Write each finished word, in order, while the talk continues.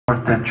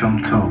the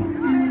trung too,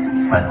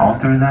 when all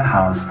through the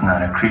house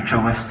not a creature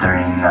was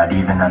stirring, not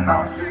even a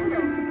mouse.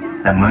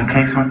 The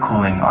mooncakes were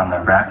cooling on the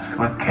racks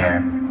with care,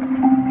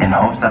 in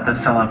hopes that the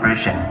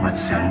celebration would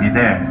soon be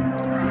there.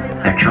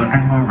 The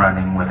children were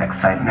running with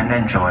excitement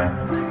and joy,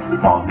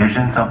 while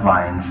visions of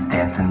lions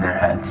danced in their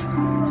heads.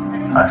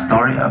 A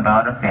story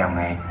about a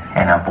family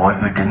and a boy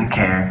who didn't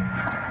care,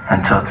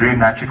 until three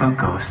magical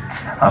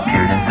ghosts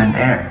appeared in thin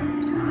air,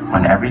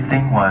 when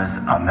everything was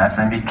a mess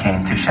and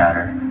became to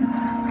shatter.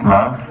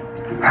 Love,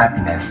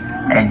 happiness,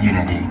 and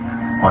unity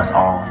was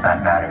all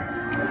that mattered.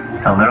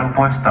 The little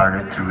boy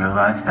started to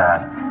realize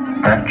that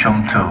that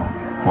trung too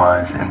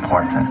was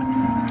important.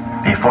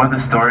 Before the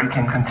story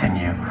can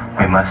continue,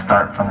 we must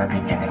start from the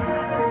beginning.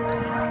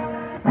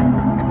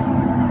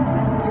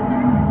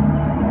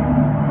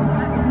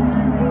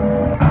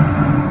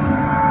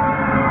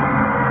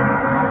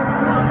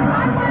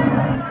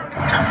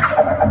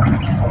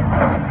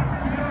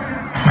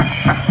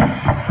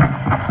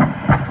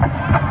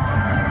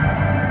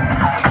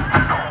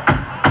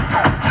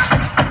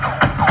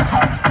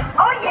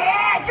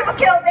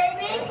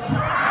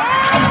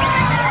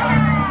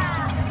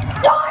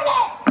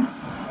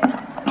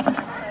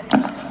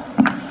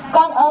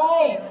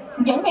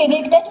 Chuẩn bị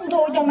đi Tết Trung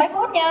Thu trong mấy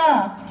phút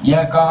nha.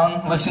 Yeah,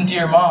 con, listen to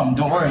your mom.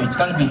 Don't worry, it's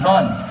gonna be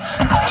fun.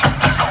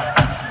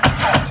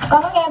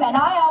 Con có nghe mẹ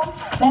nói không?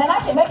 Mẹ đã nói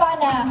chuyện với con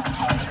nè.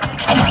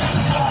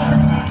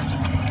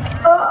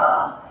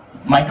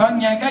 Mày có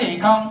nghe cái gì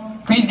con?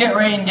 Please get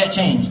ready and get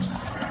changed.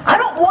 I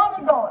don't want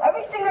to go.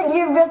 Every single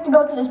year we have to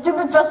go to the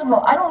stupid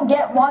festival. I don't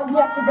get why we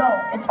have to go.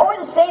 It's always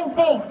the same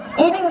thing.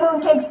 Eating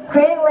mooncakes,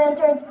 creating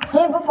lanterns,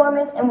 seeing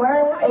performance, and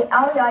wearing an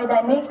eye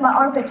that makes my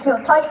armpits feel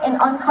tight and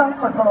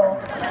uncomfortable.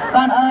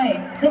 Con ơi,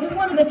 this is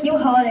one of the few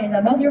holidays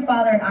that both your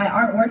father and I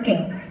aren't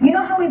working. You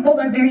know how we both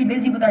are very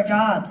busy with our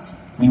jobs.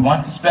 We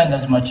want to spend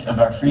as much of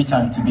our free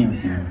time to be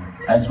with you,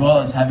 as well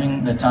as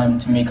having the time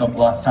to make up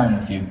lost time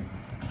with you.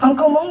 Con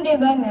không muốn đi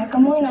với mẹ,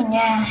 con muốn ở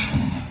nhà.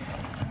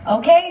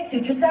 Okay,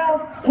 suit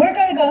yourself. We're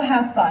gonna go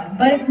have fun,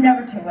 but it's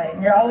never too late.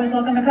 You're always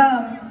welcome to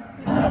come.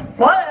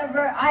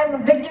 Whatever, I'm a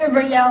Victor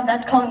Riel,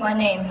 that's calling my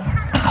name.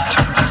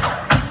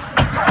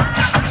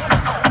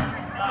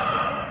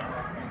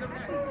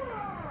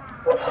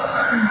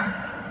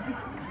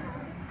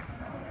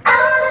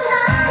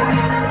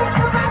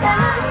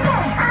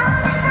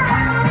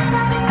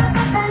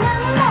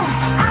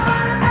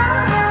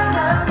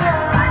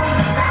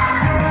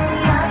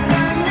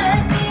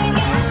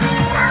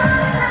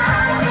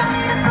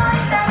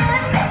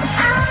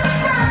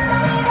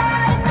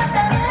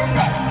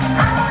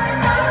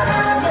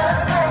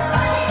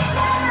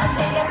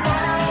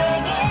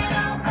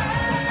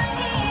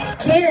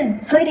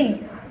 Kaden,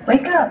 sweetie,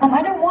 wake up.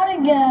 I don't want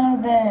to get out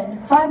of bed.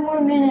 5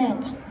 more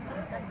minutes.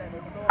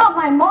 Oh,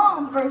 my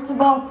mom, first of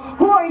all.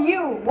 Who are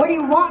you? What do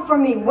you want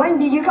from me? When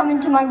did you come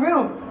into my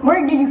room?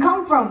 Where did you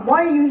come from?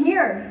 Why are you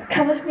here?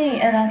 Come with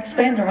me and I'll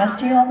explain the rest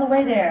to you on the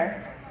way there.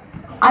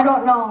 I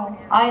don't know.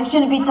 I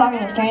shouldn't be talking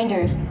to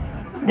strangers.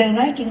 Đừng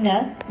nói chuyện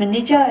nữa, mình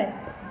đi chơi.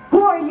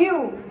 Who are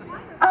you?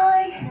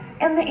 I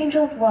am the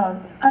angel of love.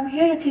 I'm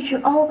here to teach you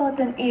all about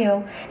the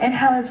eel and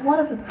how it's one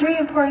of the 3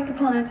 important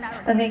components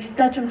that makes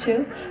the trung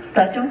too.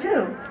 The trung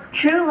too.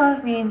 True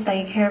love means that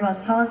you care about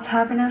someone's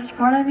happiness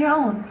more than your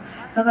own,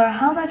 no matter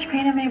how much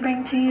pain it may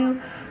bring to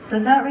you.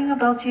 Does that ring a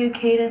bell to you,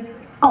 Kaden?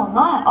 Oh,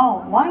 not at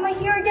all. Why am I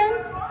here again?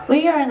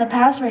 We are in the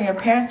past where your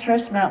parents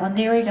first met when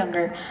they were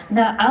younger.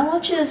 Now I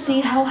want you to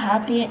see how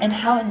happy and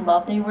how in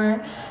love they were.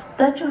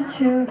 The trung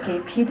too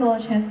gave people a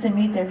chance to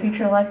meet their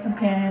future life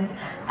companions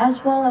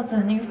as well as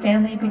a new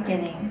family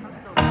beginning.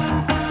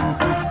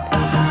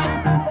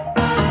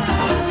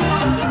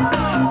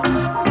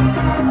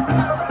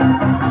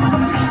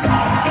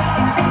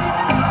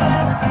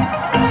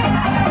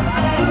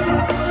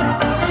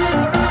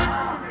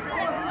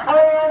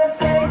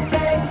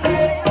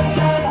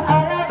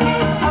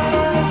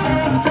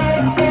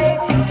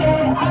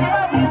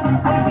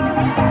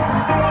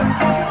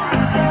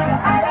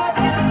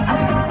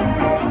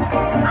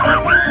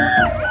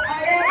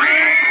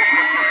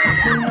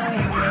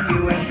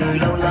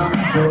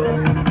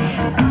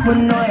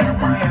 Muốn nói em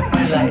ơi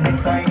lại đẹp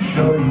xanh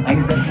rồi.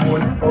 Anh rất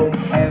muốn ôm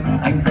em,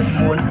 anh rất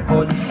muốn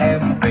hôn em.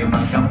 Vậy mà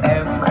gặp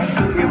em, anh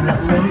cứ im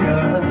lặng ngẩn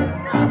ngơ.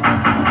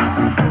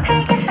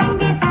 Hãy cách anh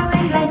đi sao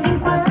anh lại nhanh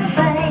quá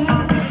vậy.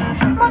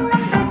 Muốn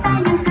nắm đôi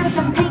tay nhưng sao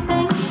chẳng thấy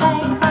cánh tay.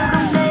 Sao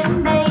không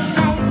đến đây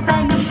ngay và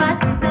nhắm mắt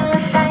đưa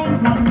tay.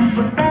 Lòng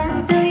buồn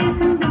tan cho yêu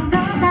thương đừng rõ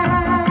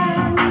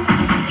ràng.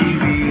 Chỉ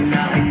vì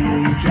là anh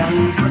mong trăng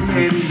vẫn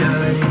êm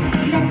đời.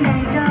 Nên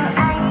để cho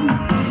anh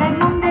lại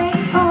mong đấy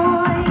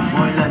thôi.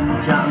 Mỗi lần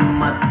chạm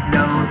mặt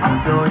đầu óc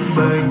rối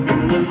bời.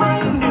 Đừng nhìn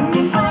quanh,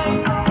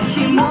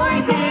 chỉ môi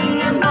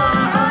riêng em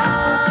thôi.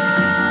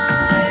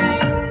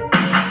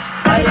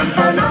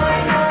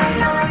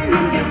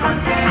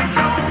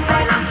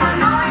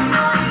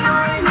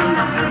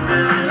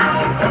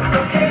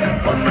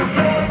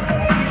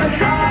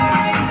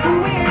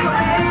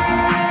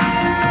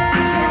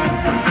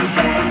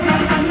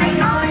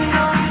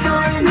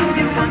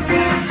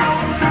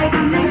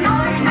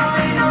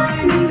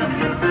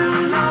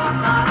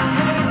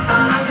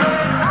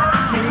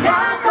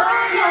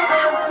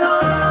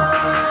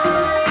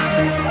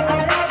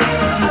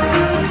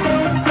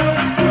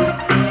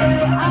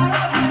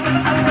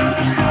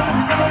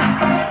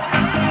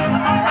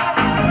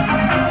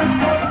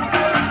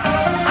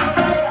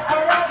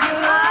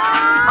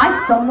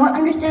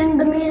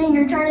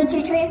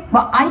 okay,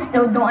 but I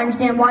still don't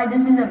understand why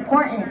this is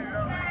important.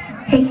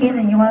 Hey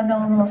Kaden, you wanna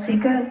know a little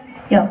secret?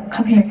 Yo,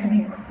 come here, come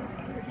here.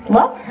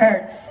 Love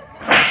hurts.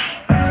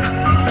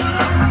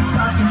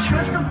 Talking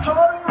trips to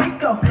Puerto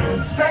Rico.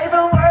 Say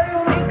the word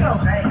and we go.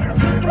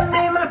 You can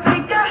be my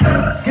flica.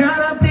 Girl,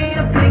 I'll be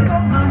a flico,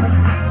 mama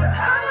sister. I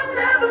will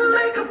never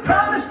make a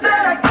promise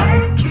that I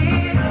can't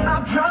keep.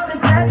 I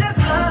promise that just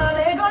love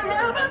ain't gonna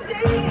never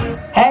be.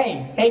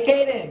 Hey,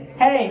 Kaden.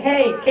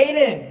 Hey,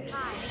 Kaden.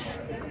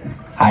 Psst.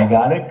 I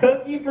got a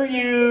cookie for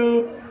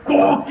you.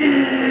 Cookie!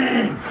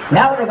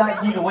 Now that I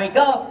got you to wake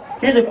up,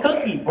 here's a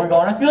cookie. We're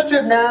going on a field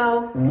trip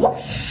now.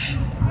 Whoosh.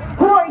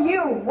 Who are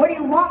you? What do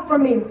you want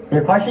from me?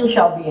 Your question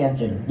shall be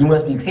answered. You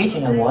must be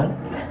patient, young one.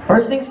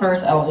 First things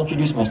first, I will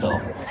introduce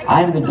myself.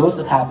 I am the ghost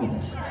of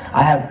happiness.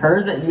 I have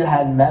heard that you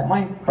had met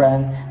my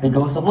friend, the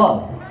ghost of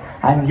love.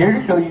 I am here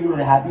to show you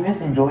the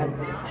happiness enjoyed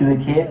to the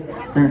kids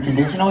through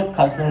traditional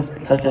customs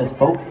such as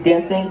folk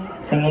dancing,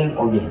 singing,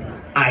 or games.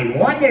 I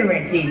wonder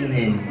where Kaden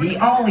is. He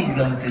always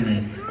goes to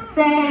this.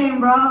 Same,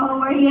 bro.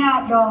 Where you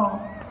at, though?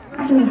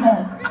 Actually,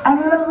 hey, I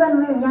remember when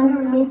we were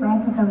younger, we made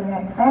branches over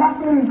there. Right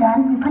after we were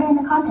done, we put it in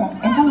a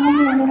contest, and somehow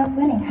we ended up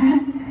winning.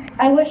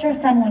 I wish our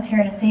son was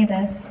here to see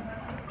this.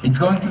 It's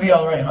going to be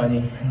alright,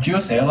 honey.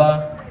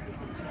 Giosela.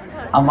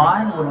 A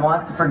mind would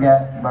want to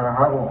forget, but a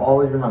heart will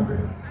always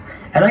remember.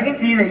 And I can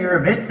see that you're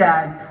a bit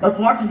sad. Let's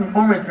watch this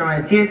performance from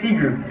my TNT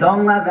group,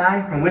 Dong La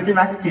Vang from Worcester,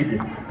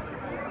 Massachusetts.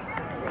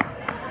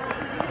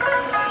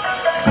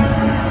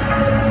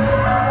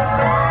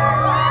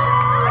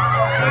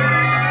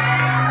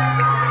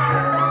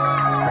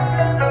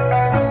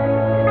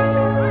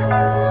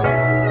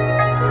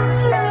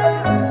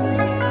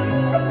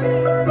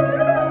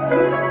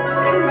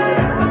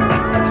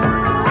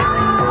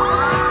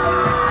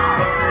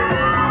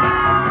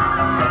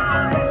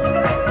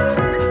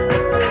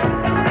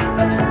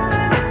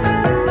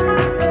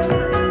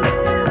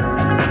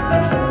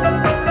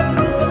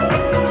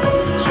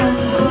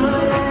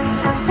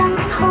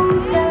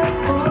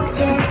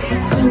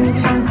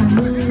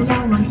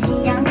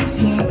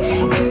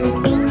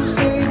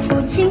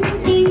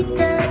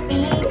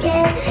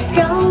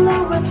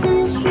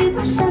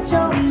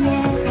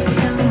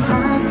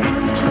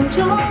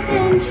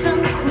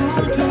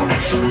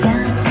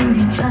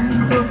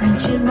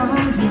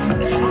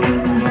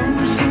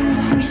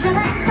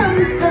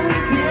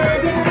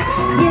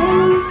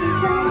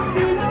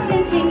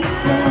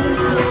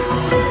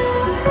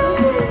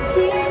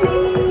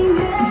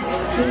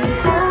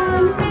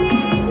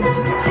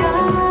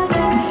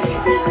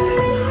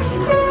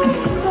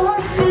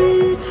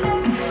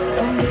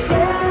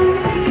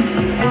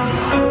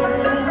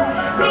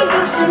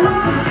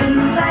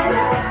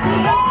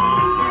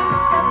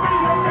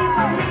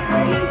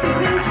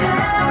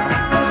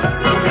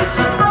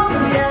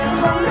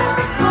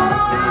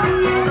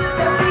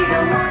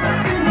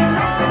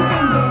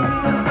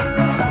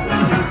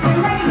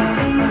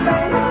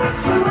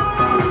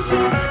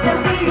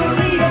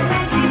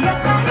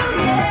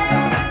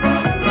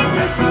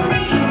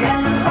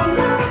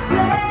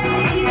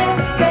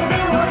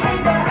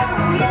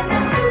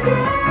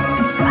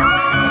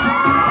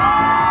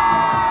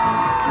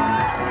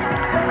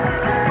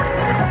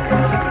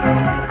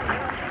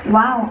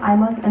 Wow, I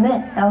must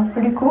admit, that was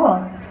pretty cool.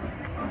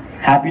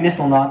 Happiness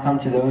will not come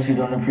to those who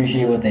don't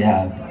appreciate what they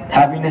have.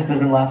 Happiness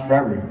doesn't last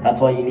forever.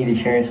 That's why you need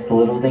to cherish the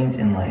little things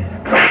in life.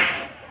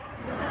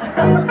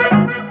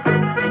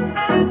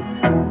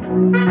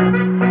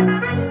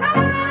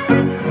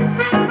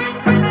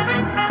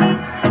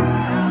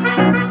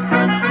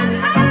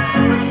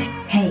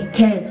 Hey,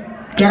 kid,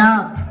 get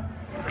up.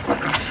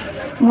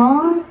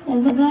 Mom,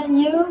 is that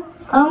you?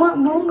 I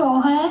want bungo,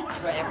 huh?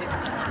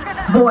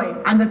 Boy,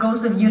 I'm the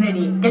ghost of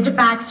unity. Get your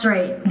facts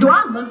straight. Do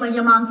I look like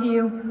your mom to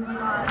you?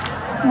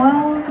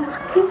 Well,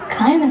 you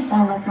kind of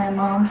sound like my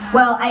mom.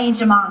 Well, I ain't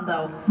your mom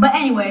though. But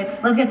anyways,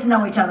 let's get to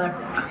know each other.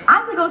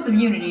 I'm the ghost of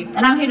unity,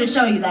 and I'm here to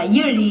show you that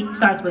unity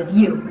starts with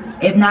you.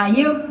 If not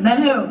you,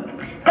 then who?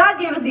 God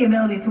gave us the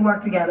ability to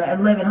work together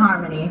and live in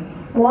harmony.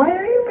 Why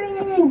are you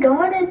bringing in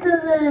God into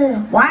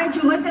this? Why aren't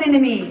you listening to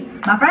me?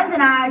 My friends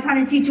and I are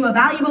trying to teach you a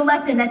valuable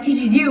lesson that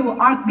teaches you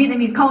our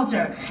Vietnamese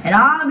culture. And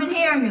all I've been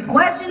hearing is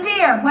questions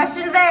here,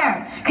 questions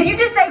there. Can you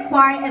just stay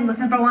quiet and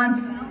listen for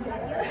once?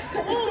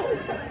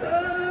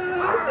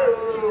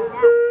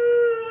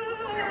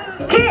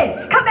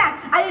 Kid, come back.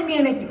 I didn't mean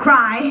to make you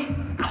cry.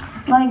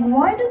 Like,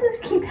 why does this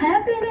keep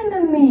happening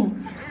to me?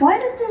 Why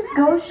does this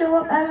ghost show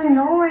up out of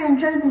nowhere and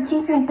try to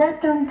teach me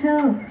that jump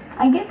too?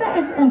 I get that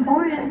it's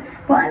important,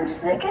 but I'm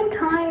sick and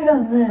tired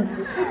of this.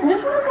 I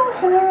just want to go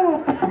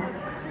home.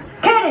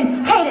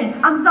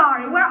 Kaden, I'm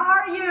sorry. Where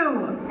are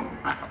you?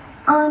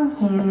 I'm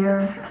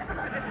here.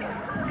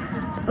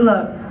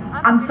 Look,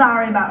 I'm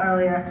sorry about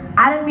earlier.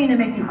 I didn't mean to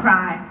make you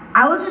cry.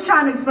 I was just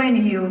trying to explain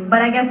to you,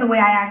 but I guess the way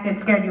I acted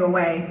scared you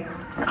away.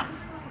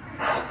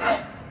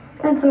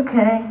 It's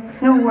okay.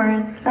 No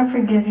worries. I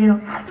forgive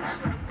you.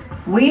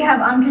 We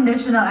have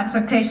unconditional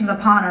expectations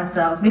upon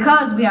ourselves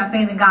because we have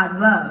faith in God's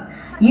love.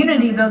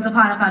 Unity builds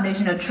upon a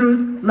foundation of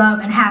truth, love,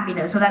 and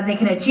happiness so that they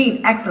can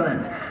achieve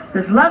excellence.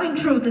 This loving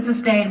truth is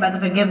sustained by the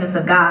forgiveness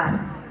of God.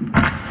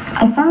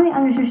 I finally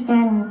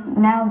understand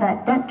now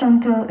that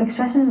trung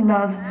expresses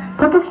love,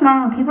 puts a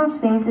smile on people's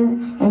faces,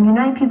 and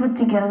unite people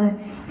together,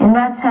 and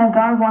that's how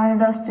God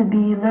wanted us to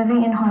be,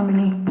 living in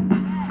harmony.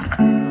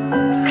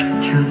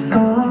 Chờ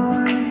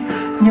tôi,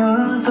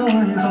 nhớ tôi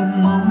và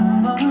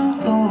mong ngóng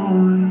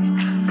tôi,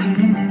 thế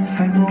nên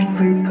phải mau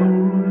về tôi.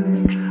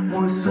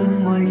 Mùa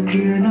xuân ngoài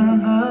kia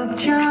đang ngập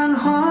tràn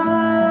hoa.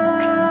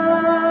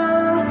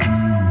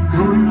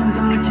 Ngồi như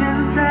giờ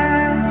trên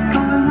xe,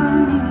 tôi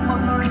ngắm nhìn mọi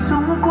người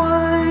xung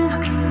quanh,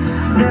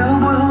 đều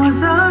bồi hồi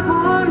rất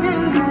muốn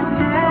nhanh về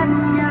đến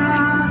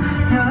nhà,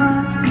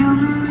 nhớ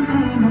những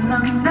gì một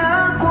năm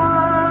đã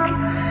qua,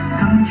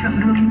 từng chặng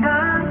đường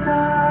đã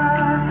xa.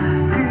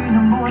 Khi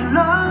nằm buồn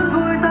lớn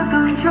vui ta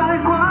từng trải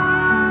qua.